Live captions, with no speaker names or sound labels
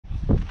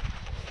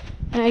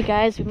Alright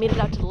guys, we made it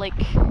out to the lake.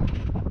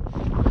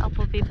 A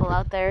couple of people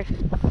out there.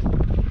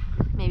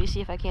 Maybe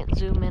see if I can't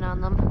zoom in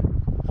on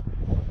them.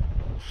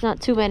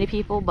 Not too many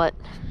people, but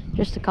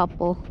just a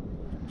couple.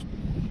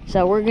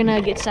 So we're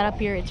gonna get set up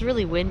here. It's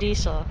really windy,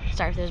 so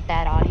sorry if there's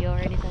bad audio or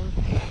anything.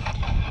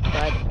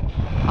 But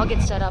I'll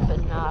get set up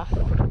and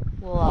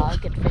we'll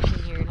get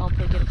fishing here and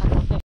hopefully get a couple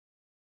of fish.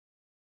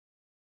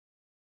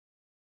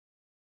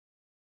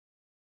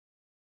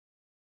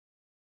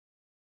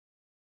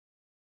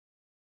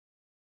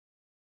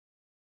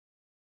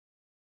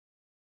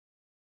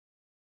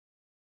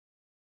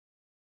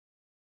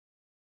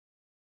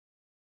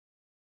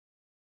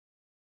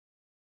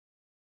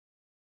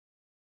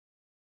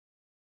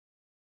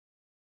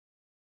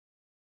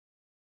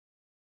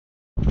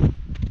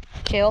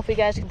 Okay, hopefully you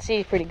guys can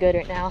see pretty good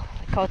right now.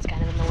 The coat's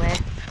kind of in the way.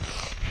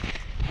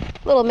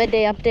 Little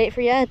midday update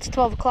for you. It's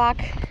 12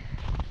 o'clock,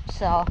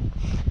 so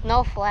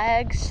no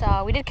flags.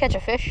 We did catch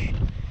a fish,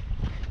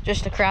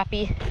 just a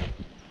crappie.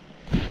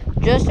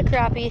 Just a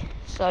crappie,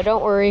 so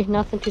don't worry,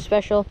 nothing too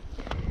special.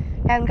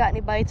 Haven't got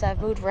any bites.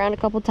 I've moved around a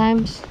couple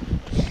times.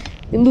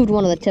 We moved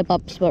one of the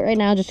tip-ups, but right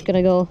now just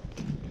gonna go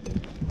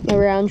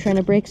around trying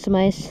to break some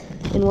ice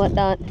and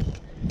whatnot.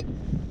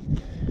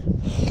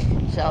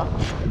 So,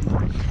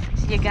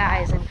 see you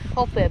guys in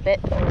hopefully a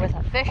bit with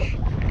a fish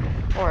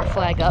or a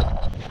flag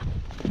up.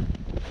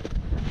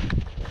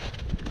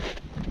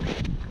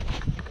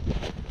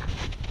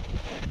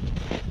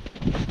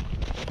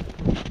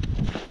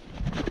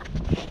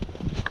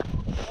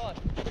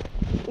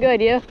 Good,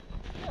 you?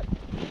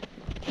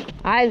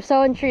 I'm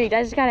so intrigued.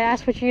 I just gotta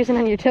ask what you're using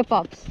on your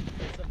tip-ups.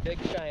 It's a big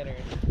shiner.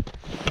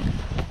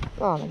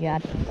 Oh my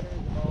god.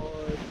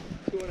 About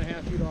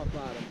 2.5 feet off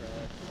bottom, bro.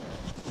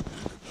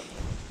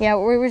 Yeah,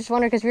 we were just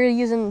wondering because we were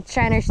using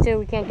shiners too.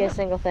 We can't get a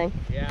single thing.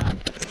 Yeah.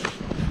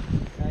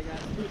 I got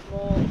two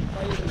small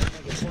fighters and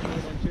like a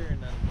 28-incher,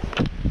 and then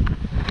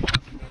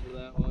whatever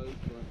that was.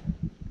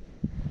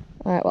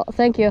 But... Alright, well,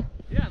 thank you.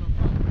 Yeah, no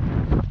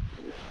problem.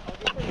 I'll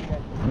get for you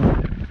guys.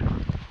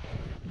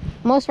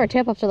 Most of our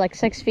tip-ups are like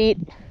 6 feet.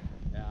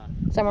 Yeah.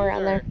 Somewhere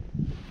around there.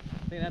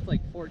 I think that's like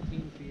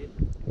 14 feet.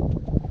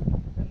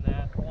 And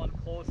that one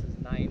close is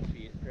 9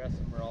 feet. The rest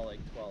of them are all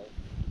like 12.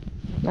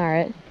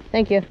 Alright,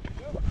 thank you.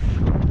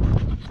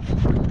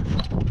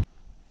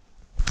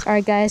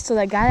 Alright guys, so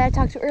that guy that I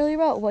talked to earlier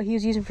about what he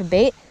was using for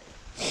bait,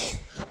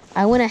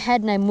 I went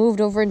ahead and I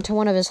moved over into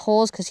one of his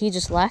holes because he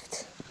just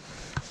left.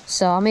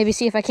 So I'll maybe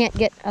see if I can't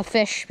get a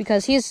fish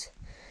because he's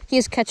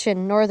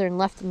catching northern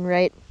left and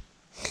right.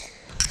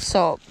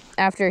 So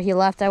after he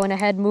left, I went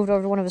ahead and moved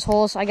over to one of his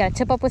holes. I got a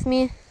tip-up with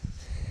me,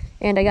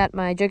 and I got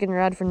my jigging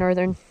rod for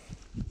northern.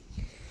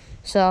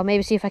 So I'll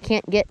maybe see if I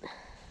can't get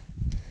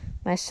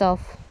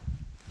myself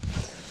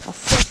a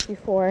fish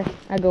before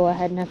I go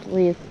ahead and have to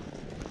leave.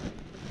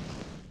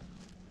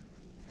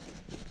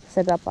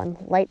 Set it up on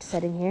light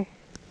setting here.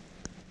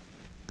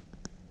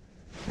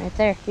 Right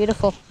there,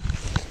 beautiful.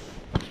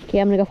 Okay,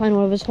 I'm gonna go find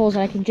one of his holes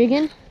that I can jig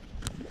in.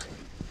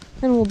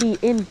 Then we'll be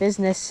in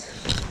business.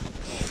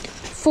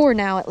 For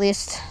now, at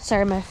least.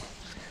 Sorry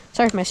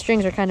if my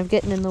strings are kind of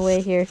getting in the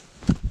way here.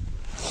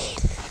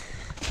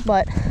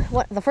 But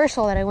the first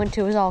hole that I went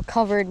to was all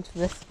covered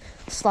with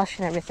slush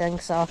and everything,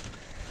 so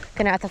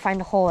gonna have to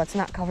find a hole that's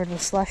not covered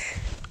with slush.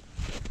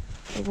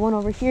 There's one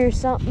over here,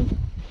 something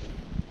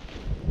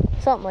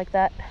like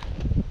that.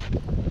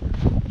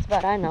 That's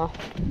about I know.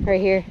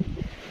 Right here.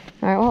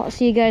 All right, well, I'll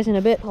see you guys in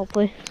a bit,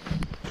 hopefully.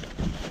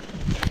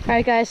 All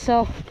right, guys.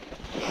 So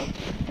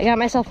I got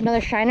myself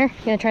another shiner.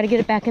 Gonna try to get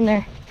it back in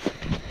there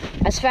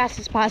as fast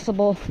as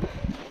possible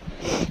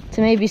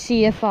to maybe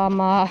see if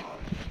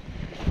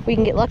we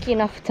can get lucky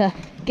enough to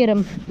get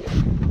him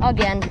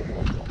again.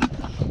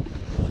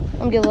 I'm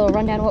gonna give a little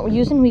rundown of what we're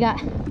using. We got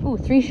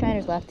 3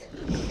 shiners left.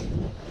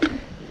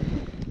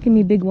 Give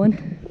me a big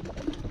one.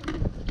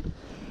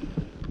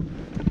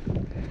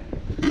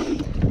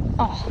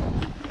 Oh,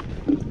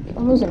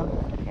 I'm losing them.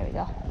 There we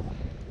go.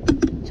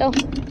 So,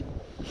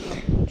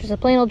 just a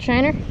plain old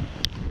shiner.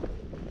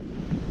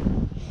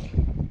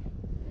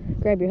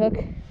 Grab your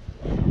hook.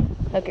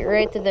 Hook it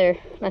right to there.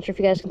 Not sure if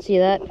you guys can see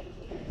that.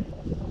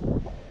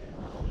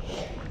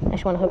 I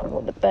just want to hook it a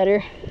little bit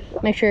better.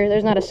 Make sure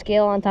there's not a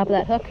scale on top of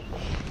that hook.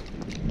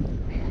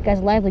 This guy's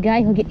a lively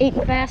guy. He'll get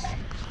eaten fast.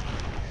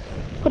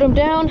 Put him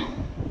down.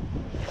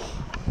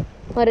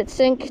 Let it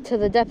sink to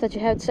the depth that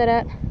you have it set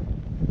at.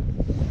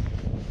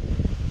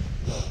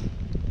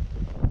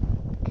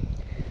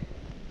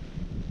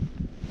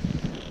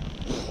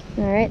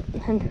 Alright,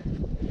 and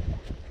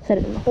set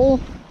it in the hole.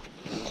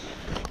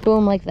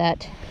 Boom, like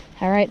that.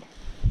 Alright,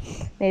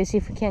 maybe see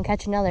if we can't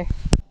catch another.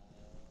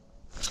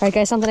 Alright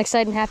guys, something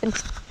exciting happened.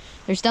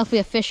 There's definitely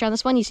a fish on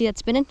this one. You see that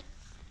spinning?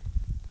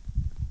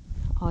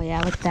 Oh yeah,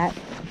 look at that.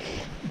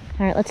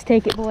 Alright, let's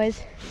take it,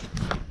 boys.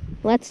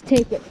 Let's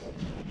take it.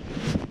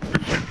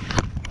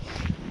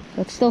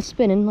 It's still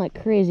spinning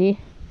like crazy.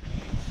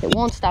 It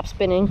won't stop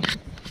spinning,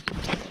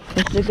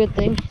 which is a good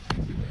thing.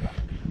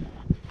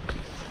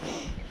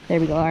 There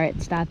we go. Alright,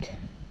 it stopped.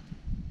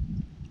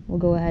 We'll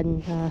go ahead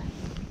and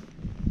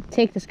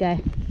take this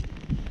guy.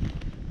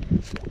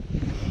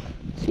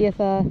 See if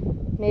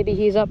maybe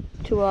he's up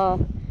to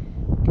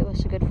give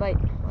us a good fight.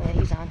 Oh yeah,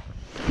 he's on.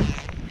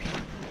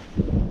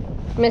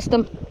 Missed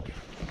him.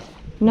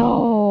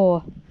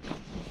 No.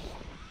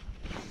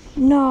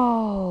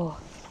 No.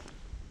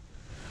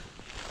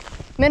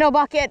 Minnow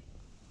bucket.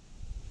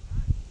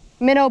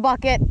 Minnow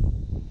bucket.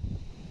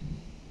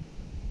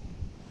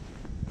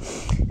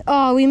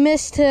 Oh, we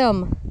missed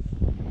him.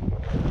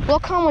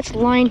 Look how much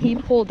line he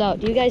pulled out.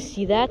 Do you guys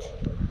see that?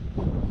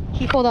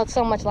 He pulled out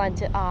so much line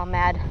to, oh,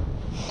 mad.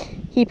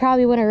 He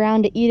probably went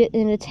around to eat it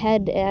in its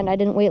head and I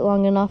didn't wait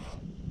long enough.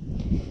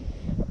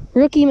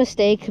 Rookie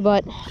mistake,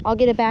 but I'll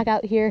get it back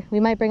out here. We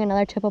might bring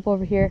another tip up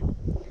over here.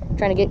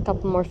 Trying to get a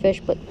couple more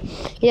fish, but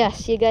yeah,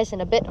 see you guys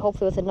in a bit,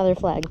 hopefully with another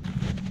flag.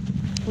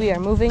 We are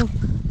moving.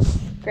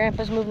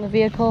 Grandpa's moving the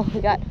vehicle.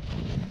 We got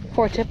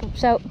 4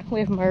 tip-ups out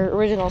away from our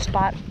original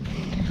spot.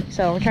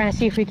 So we're trying to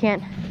see if we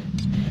can't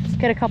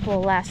get a couple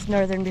of last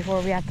northern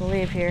before we have to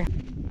leave here.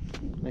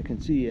 I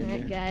can see you. All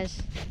right, guys.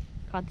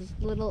 Caught this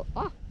little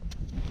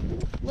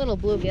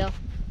bluegill.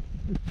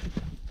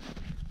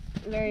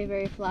 Very,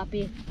 very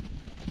floppy.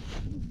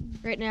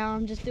 Right now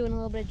I'm just doing a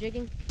little bit of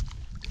jigging.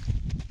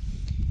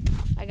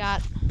 I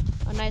got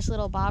a nice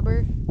little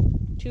bobber,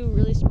 2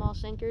 really small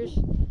sinkers,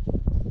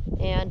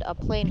 and a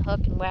plain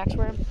hook and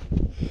waxworm.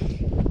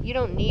 You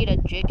don't need a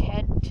jig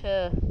head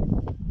to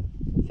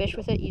fish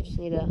with it. You just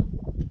need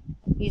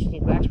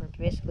waxworms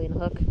basically and a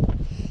hook.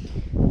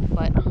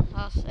 But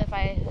if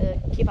I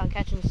keep on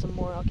catching some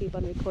more, I'll keep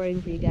on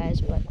recording for you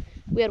guys. But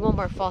we had one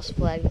more false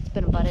flag. That's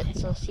been about it.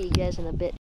 So I'll see you guys in a bit.